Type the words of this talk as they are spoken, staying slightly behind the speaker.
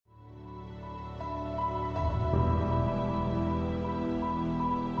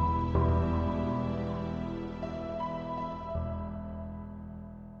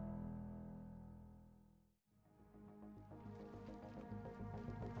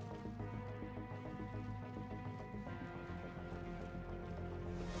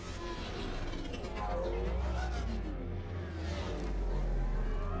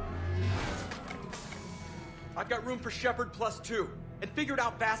got room for Shepard +2. And figure it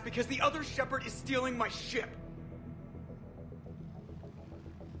out fast because the other Shepard is stealing my ship.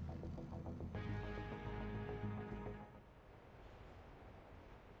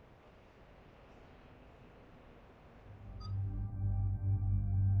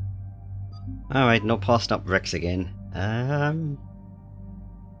 Alright, not passed up Rex again.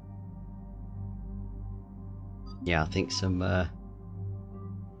 Yeah, I think some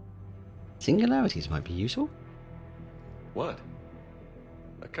singularities might be useful. What?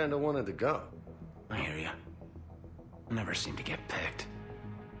 I kinda wanted to go. I hear ya. Never seem to get picked.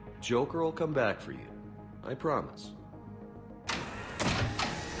 Joker will come back for you. I promise.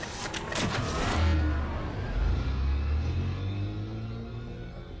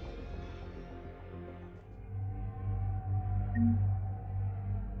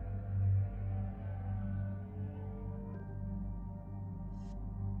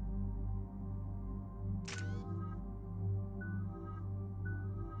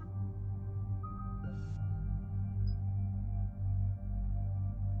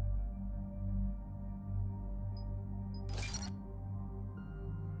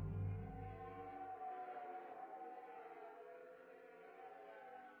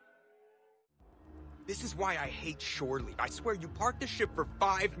 This is why I hate shore leave. I swear you parked the ship for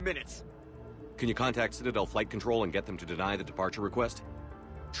 5 minutes. Can you contact Citadel Flight Control and get them to deny the departure request?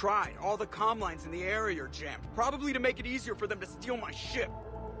 Tried. All the comm lines in the area are jammed. Probably to make it easier for them to steal my ship.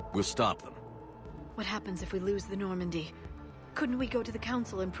 We'll stop them. What happens if we lose the Normandy? Couldn't we go to the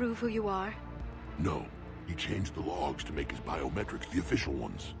Council and prove who you are? No. He changed the logs to make his biometrics the official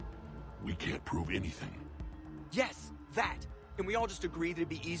ones. We can't prove anything. Yes, that. Can we all just agree that it'd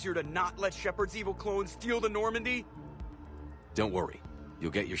be easier to not let Shepard's evil clone steal the Normandy? Don't worry.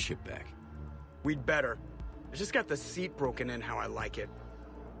 You'll get your ship back. We'd better. I just got the seat broken in how I like it.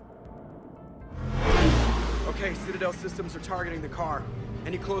 Okay, Citadel systems are targeting the car.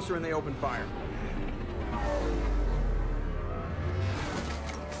 Any closer and they open fire.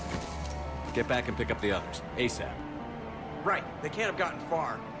 Get back and pick up the others. ASAP. Right, they can't have gotten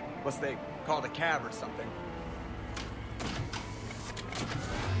far. Unless they called a cab or something.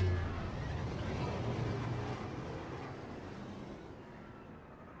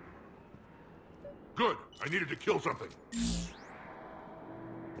 Good. I needed to kill something.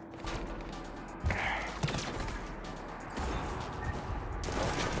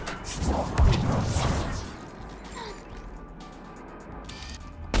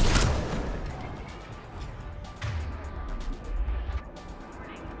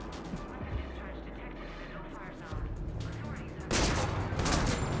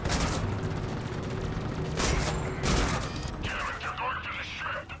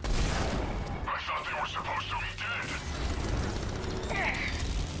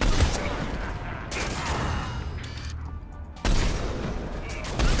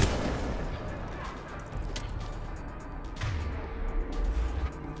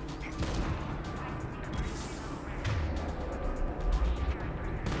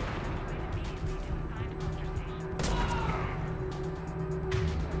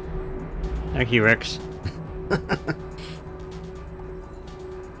 Thank you, Rex.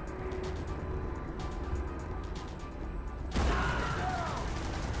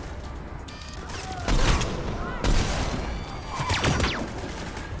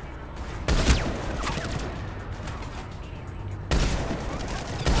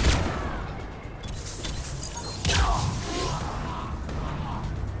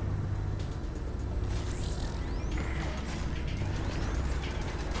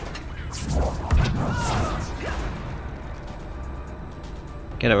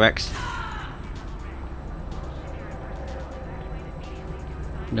 Get it, Rex.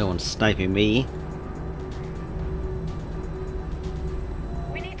 No one's sniping me.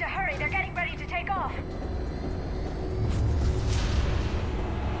 We need to hurry. They're getting ready to take off.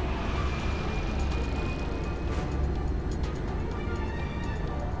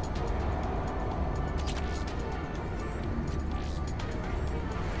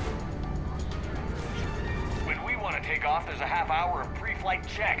 When we want to take off, there's a half hour of pre-flight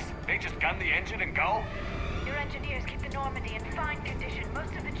checks. They just gun the engine and go? Your engineers keep the Normandy in fine condition.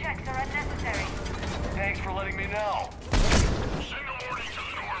 Most of the checks are unnecessary. Thanks for letting me know. Send a warning to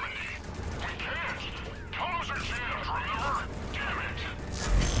the Normandy. We can't. Tunnels are jammed, remember? Damn it.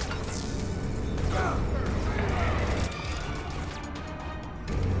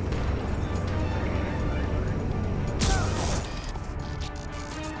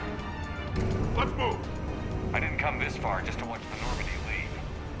 Let's move. I didn't come this far just to watch the Normandy leave.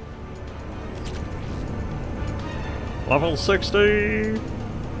 Level 60!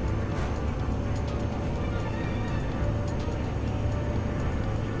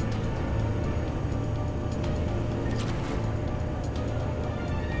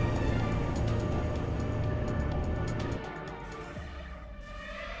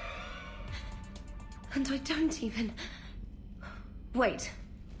 I don't even... Wait.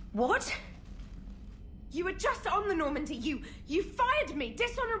 What? You were just on the Normandy. You fired me.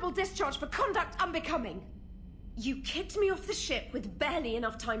 Dishonorable discharge for conduct unbecoming. You kicked me off the ship with barely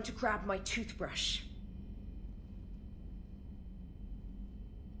enough time to grab my toothbrush.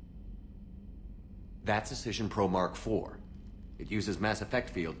 That's Decision Pro Mark IV. It uses mass effect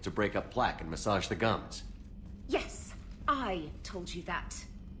fields to break up plaque and massage the gums. Yes, I told you that.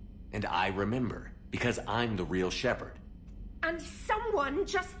 And I remember, because I'm the real Shepard. And someone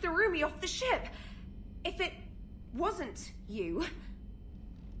just threw me off the ship. If it wasn't you...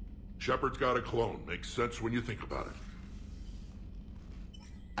 Shepard's got a clone. Makes sense when you think about it.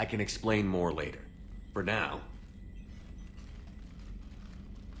 I can explain more later. For now...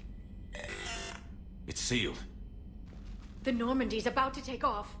 It's sealed. The Normandy's about to take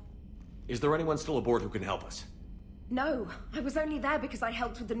off. Is there anyone still aboard who can help us? No, I was only there because I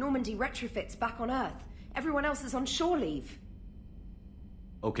helped with the Normandy retrofits back on Earth. Everyone else is on shore leave.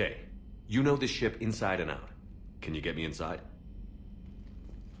 Okay. You know this ship inside and out. Can you get me inside?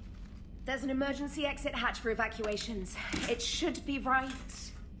 There's an emergency exit hatch for evacuations. It should be right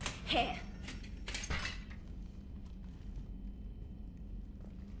here.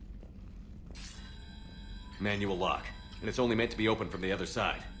 Manual lock. And it's only meant to be opened from the other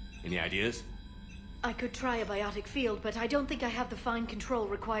side. Any ideas? I could try a biotic field, but I don't think I have the fine control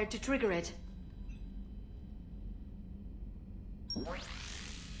required to trigger it.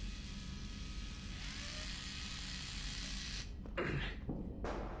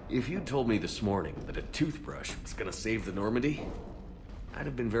 If you'd told me this morning that a toothbrush was gonna save the Normandy, I'd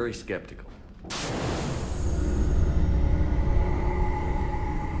have been very skeptical.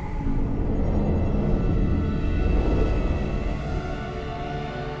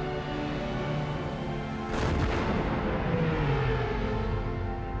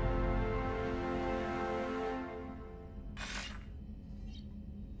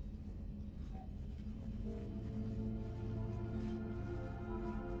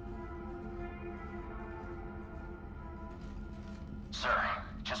 Sir,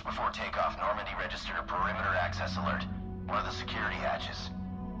 just before takeoff, Normandy registered a perimeter access alert. One of the security hatches.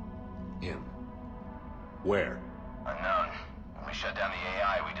 Him? Where? Unknown. When we shut down the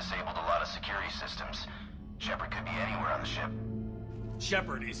AI, we disabled a lot of security systems. Shepard could be anywhere on the ship.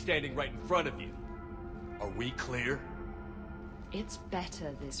 Shepard is standing right in front of you. Are we clear? It's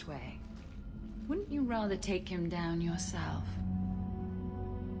better this way. Wouldn't you rather take him down yourself?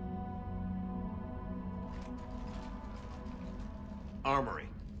 Armory.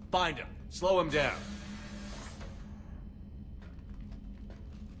 Find him. Slow him down.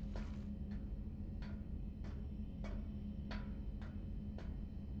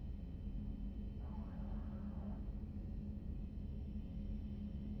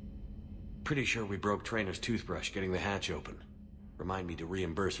 Pretty sure we broke Trainer's toothbrush getting the hatch open. Remind me to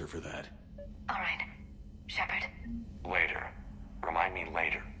reimburse her for that. All right. Shepard. Later. Remind me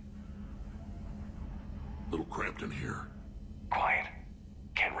later. Little cramped in here. Quiet.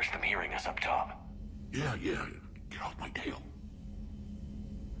 Can't risk them hearing us up top. Yeah. Get off my tail.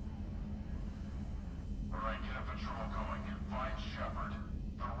 Alright, get a patrol going. Find Shepard.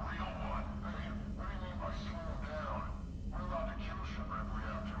 The real one. What do you mean by slow him down? We're allowed to kill Shepard if we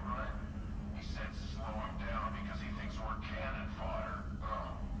have to, right? He said slow him down because he thinks we're cannon fodder.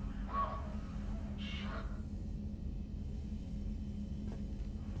 Oh, well, shit.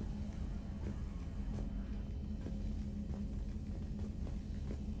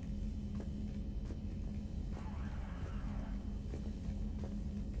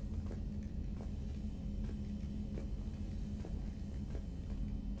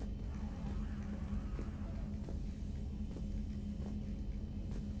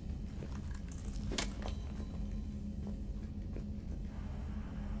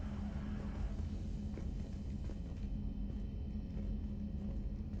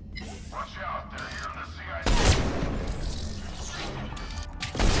 Watch out, they're here in the CIC.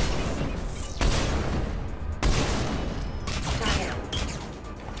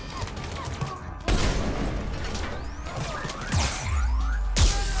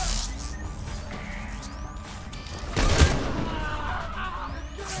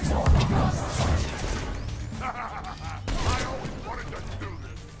 I always wanted to do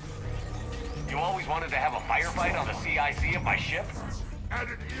this. You always wanted to have a firefight on the CIC of my ship? And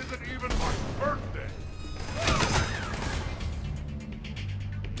it isn't even my birthday.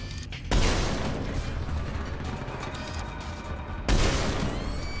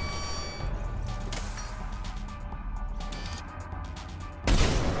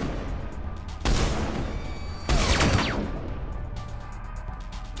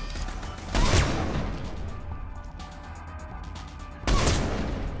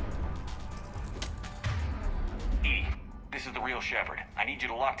 this is the real Shepard. I need you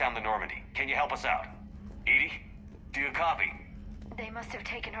to lock down the Normandy. Can you help us out? Edie? Do you copy? They must have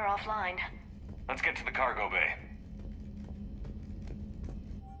taken her offline. Let's get to the cargo bay.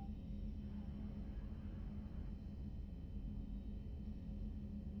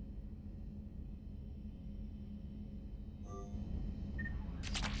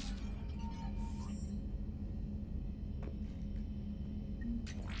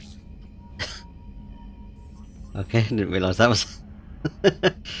 Okay, didn't realise that was...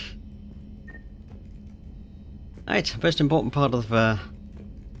 Right, most important part of,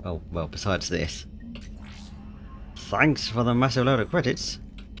 oh, well, besides this. Thanks for the massive load of credits.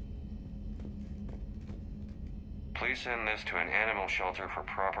 Please send this to an animal shelter for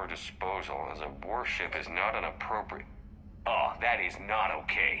proper disposal, as a warship is not an appropriate... Oh, that is not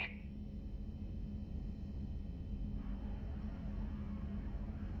okay.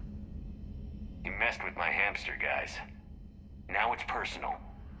 You messed with my hamster, guys. Now it's personal.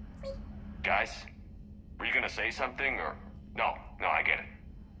 Guys, were you gonna say something, or... No, I get it.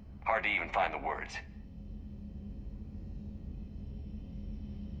 Hard to even find the words.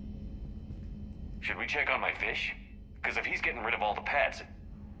 Should we check on my fish? Because if he's getting rid of all the pets...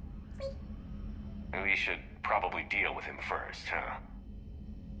 We should probably deal with him first, huh?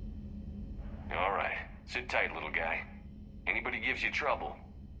 Alright, sit tight, little guy. Anybody gives you trouble,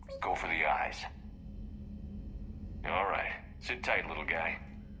 go for the eyes. Alright, sit tight, little guy.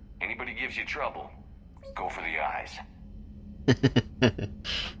 Anybody gives you trouble, go for the eyes.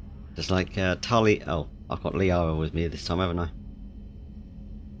 Just like Tali. Oh, I've got Liara with me this time, haven't I?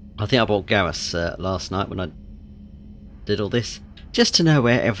 I think I bought Garrus last night when I did all this, just to know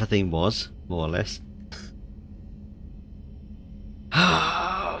where everything was, more or less.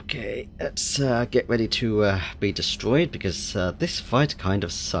 Okay, let's get ready to be destroyed, because this fight kind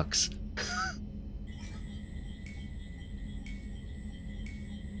of sucks.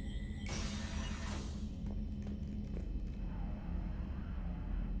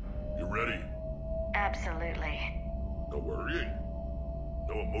 You ready? Absolutely. No worrying.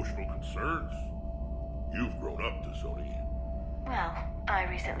 No emotional concerns. You've grown up, T'Soni. Well, I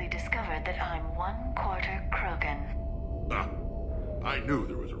recently discovered that I'm 1/4 Krogan. Ah, I knew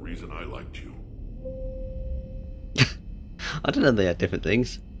there was a reason I liked you. I don't know, they are different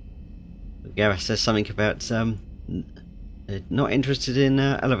things. Garrus says something about not interested in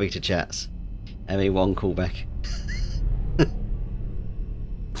elevator chats. ME1 callback.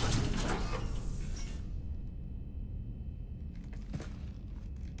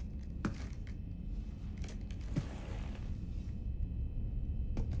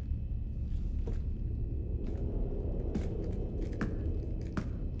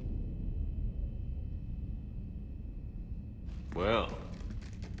 Well,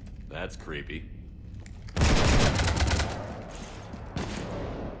 that's creepy.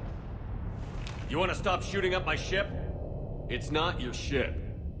 You want to stop shooting up my ship? It's not your ship.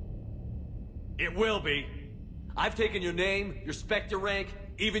 It will be. I've taken your name, your Spectre rank,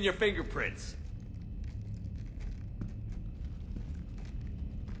 even your fingerprints.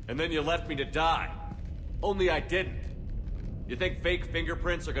 And then you left me to die. Only I didn't. You think fake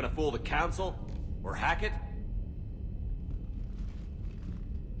fingerprints are gonna fool the Council? Or hack it?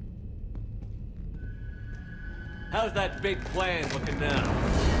 How's that big plan looking now?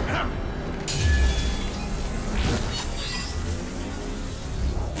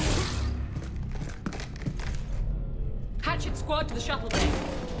 Hatchet squad to the shuttle bay.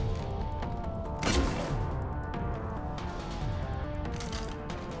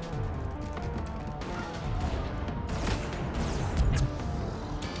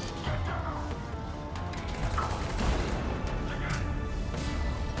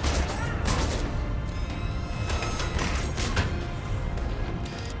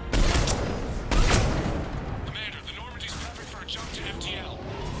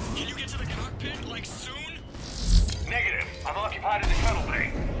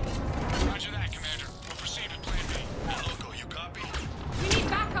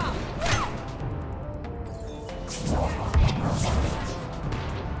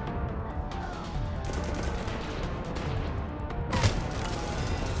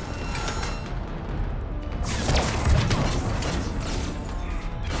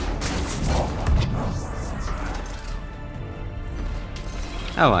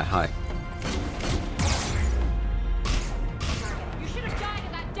 Alright, hi. You should have died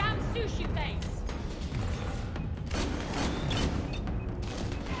in that damn sushi face.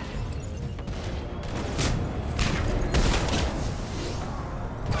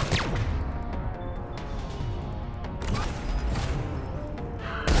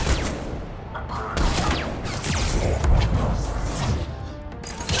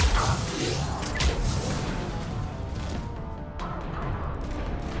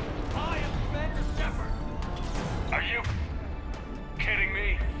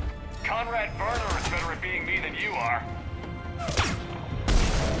 Conrad Werner is better at being me than you are.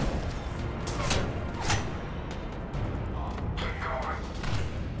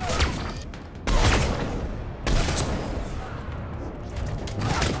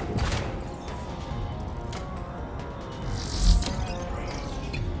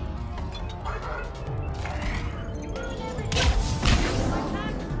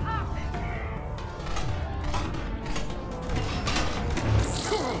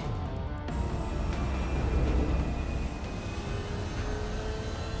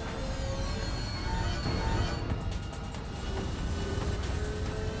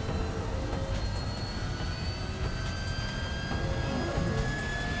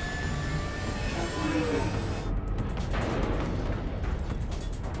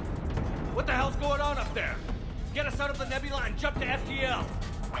 What the hell's going on up there? Get us out of the nebula and jump to FTL.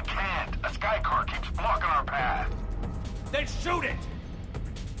 We can't. A sky car keeps blocking our path. Then shoot it!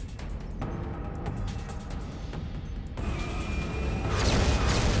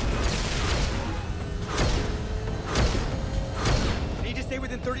 Need to stay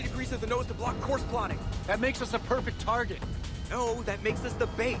within 30 degrees of the nose to block course plotting. That makes us a perfect target. No, that makes us the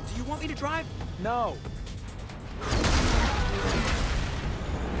bait. Do you want me to drive? No.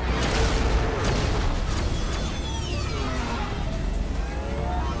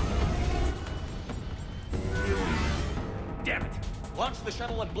 Damn it! Launch the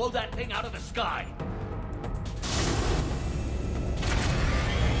shuttle and blow that thing out of the sky!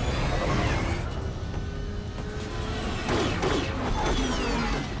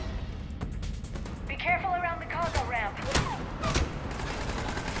 Be careful around the cargo ramp.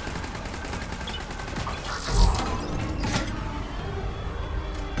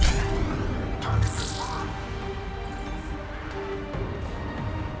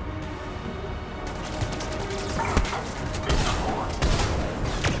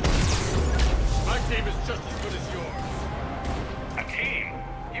 My team is just as good as yours. A team?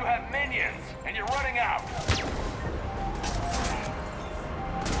 You have minions, and you're running out.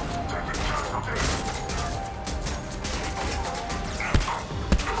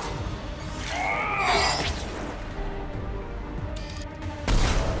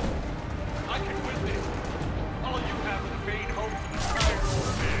 I can win this. All you have are the vain hopes of a tired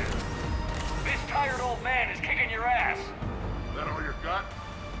old man. This tired old man is kicking your ass. That all you got?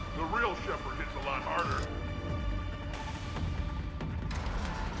 The real Shepard hits a lot harder.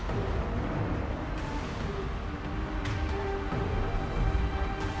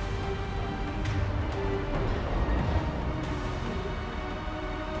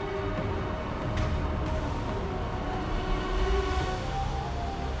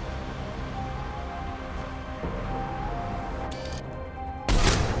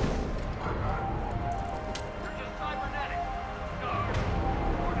 You're just cybernetic. Scars.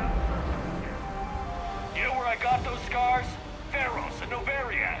 You know where I got those scars? Pharos and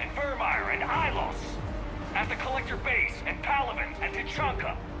Novaria and Vermeer and Hylos. At the Collector Base and Palaven and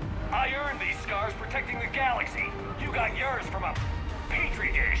Tuchanka. I earned these scars protecting the galaxy. You got yours from a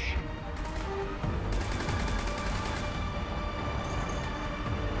petri dish.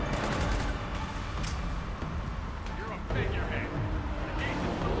 You're a figurehead. A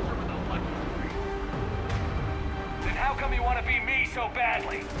decent soldier with a lucky streak. Then how come you want to be me so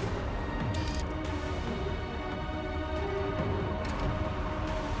badly?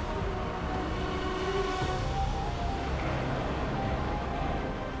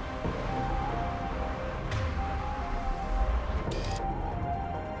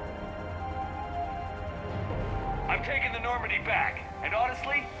 I'm taking the Normandy back, and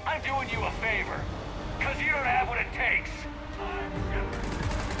honestly, I'm doing you a favor. Cause you don't have what it takes. I'm Shepard.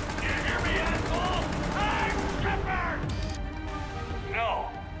 You hear me, asshole? I'm Shepard! No,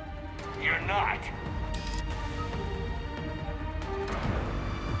 you're not.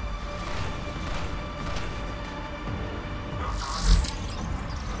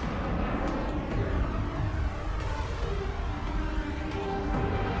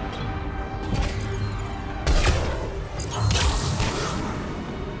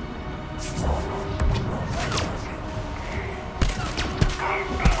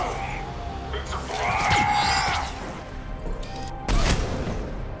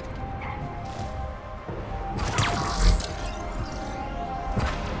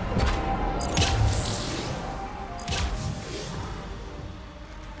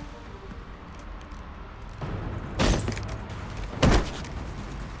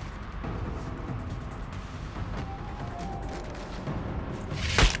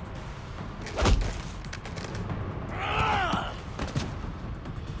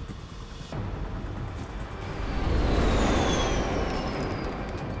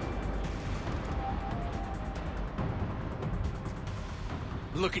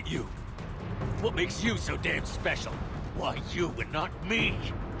 look at you. What makes you so damn special? Why you and not me?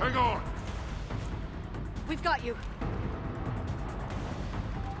 Hang on! We've got you.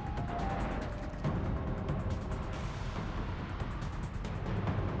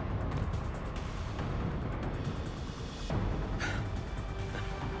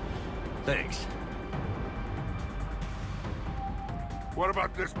 Thanks. What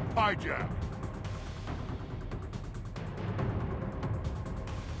about this pie jam?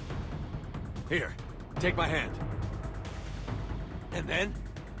 Here, take my hand. And then?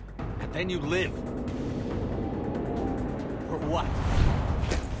 And then you live. Or what?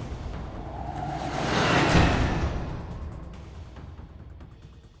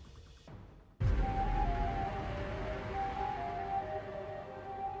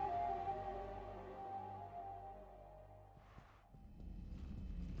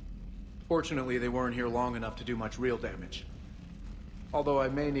 Fortunately, they weren't here long enough to do much real damage. Although I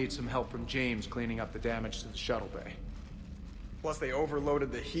may need some help from James cleaning up the damage to the shuttle bay. Plus they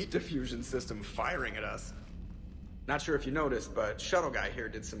overloaded the heat diffusion system firing at us. Not sure if you noticed, but Shuttle Guy here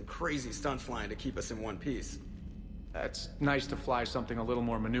did some crazy stunt flying to keep us in one piece. That's nice to fly something a little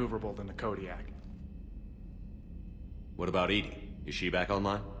more maneuverable than the Kodiak. What about Edie? Is she back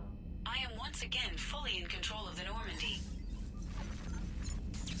online? I am once again fully in control of the Normandy.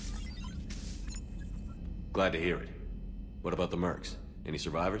 Glad to hear it. What about the mercs? Any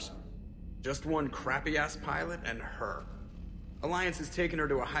survivors? Just one crappy-ass pilot and her. Alliance has taken her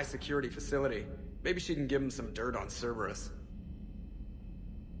to a high-security facility. Maybe she can give them some dirt on Cerberus.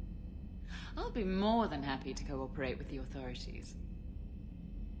 I'll be more than happy to cooperate with the authorities.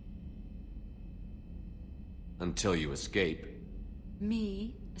 Until you escape.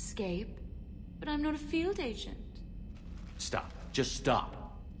 Me? Escape? But I'm not a field agent. Stop. Just stop.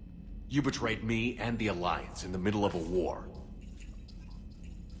 You betrayed me and the Alliance in the middle of a war.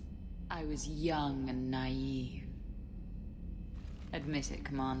 I was young and naive. Admit it,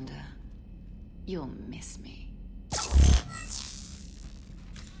 Commander. You'll miss me.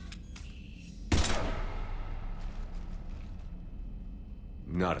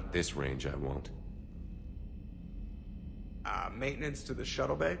 Not at this range, I won't. Maintenance to the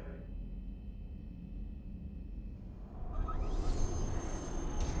shuttle bay?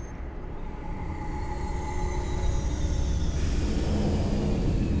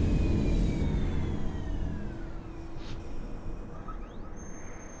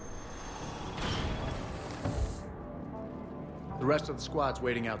 The rest of the squad's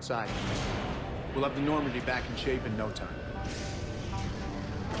waiting outside. We'll have the Normandy back in shape in no time.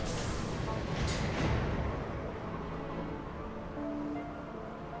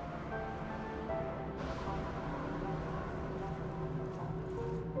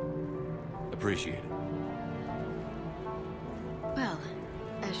 Appreciate it. Well,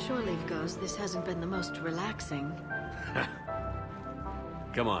 as shore leave goes, this hasn't been the most relaxing.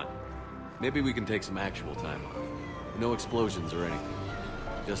 Come on. Maybe we can take some actual time off. No explosions or anything.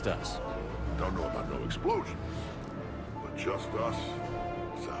 Just us. Don't know about no explosions, but just us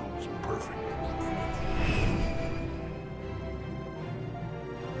sounds perfect.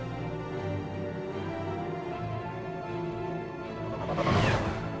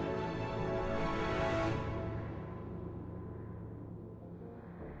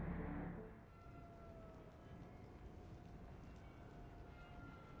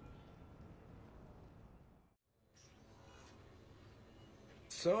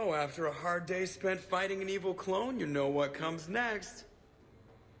 So, after a hard day spent fighting an evil clone, you know what comes next.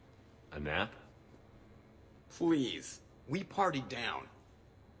 A nap? Please. We partied down.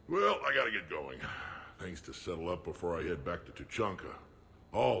 Well, I gotta get going. Things to settle up before I head back to Tuchanka.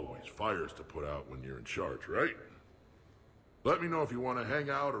 Always fires to put out when you're in charge, right? Let me know if you want to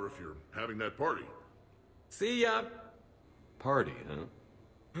hang out or if you're having that party. See ya! Party, huh?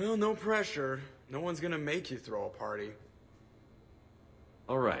 Well, no pressure. No one's gonna make you throw a party.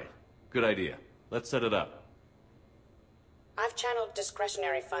 All right. Good idea. Let's set it up. I've channeled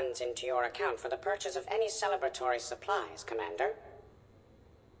discretionary funds into your account for the purchase of any celebratory supplies, Commander.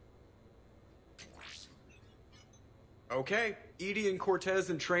 Okay. Edie and Cortez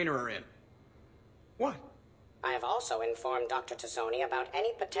and Trainer are in. What? I have also informed Dr. Tazzoni about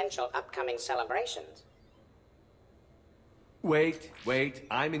any potential upcoming celebrations. Wait.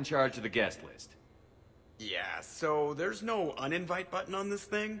 I'm in charge of the guest list. Yeah, so there's no uninvite button on this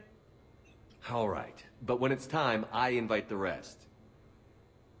thing? All right. But when it's time, I invite the rest.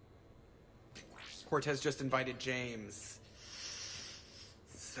 Cortez just invited James.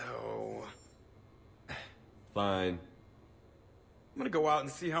 So... Fine. I'm gonna go out and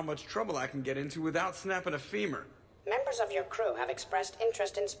see how much trouble I can get into without snapping a femur. Members of your crew have expressed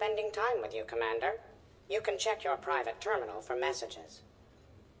interest in spending time with you, Commander. You can check your private terminal for messages.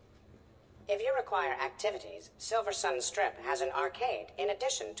 If you require activities, Silver Sun Strip has an arcade in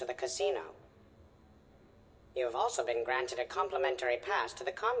addition to the casino. You have also been granted a complimentary pass to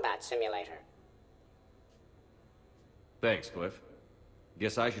the combat simulator. Thanks, Glyph.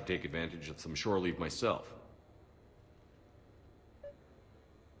 Guess I should take advantage of some shore leave myself.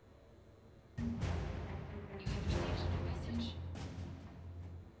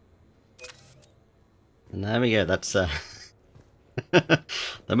 And there we go, that's the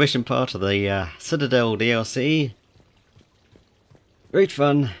mission part of the Citadel DLC. Great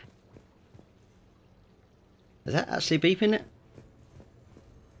fun. Is that actually beeping it?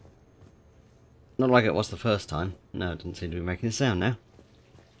 Not like it was the first time. No, it doesn't seem to be making a sound now.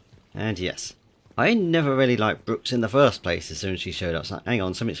 And yes, I never really liked Brooks in the first place as soon as she showed up. So hang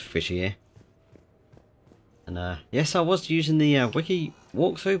on, something's fishy here. And yes, I was using the wiki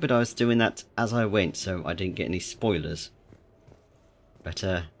walkthrough, but I was doing that as I went, so I didn't get any spoilers. But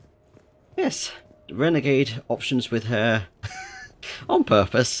yes, renegade options with her on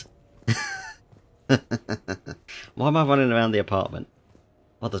purpose. Why am I running around the apartment?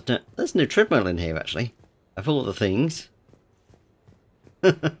 Well, there's no treadmill in here, actually. Of all the things.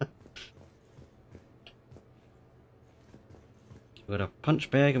 We've got a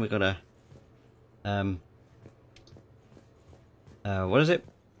punch bag and we've got a... what is it?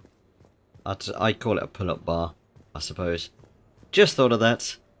 I call it a pull-up bar, I suppose. Just thought of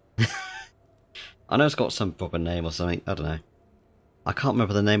that. I know it's got some proper name or something, I don't know. I can't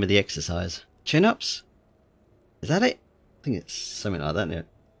remember the name of the exercise. Chin-ups? Is that it? I think it's something like that, isn't it?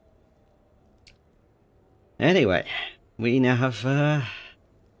 Anyway, we now have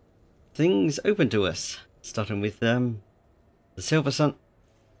things open to us. Starting with the Silver Sun.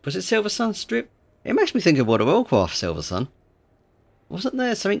 Was it Silver Sun Strip? It makes me think of World of Warcraft Silver Sun. Wasn't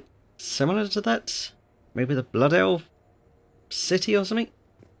there something similar to that? Maybe the Blood Elf City or something?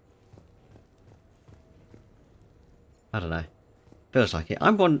 I don't know. Feels like it.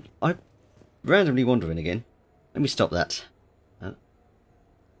 I'm randomly wandering again. Let me stop that.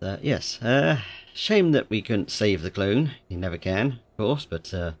 Yes. Shame that we couldn't save the clone. You never can, of course,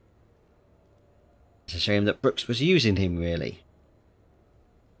 but it's a shame that Brooks was using him, really.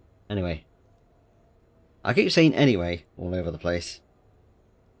 Anyway. I keep saying anyway all over the place.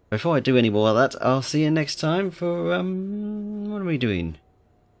 Before I do any more of that, I'll see you next time for, what are we doing?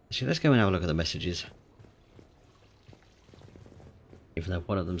 Actually, let's go and have a look at the messages. Even though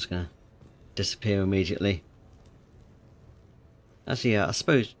one of them's going to disappear immediately. Actually, yeah, I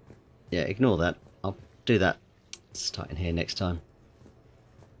suppose, yeah, ignore that. I'll do that starting here next time.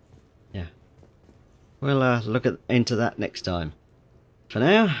 Yeah. We'll look into that next time. For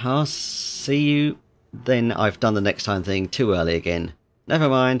now, I'll see you. Then I've done the next time thing too early again. Never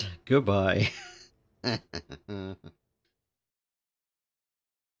mind. Goodbye.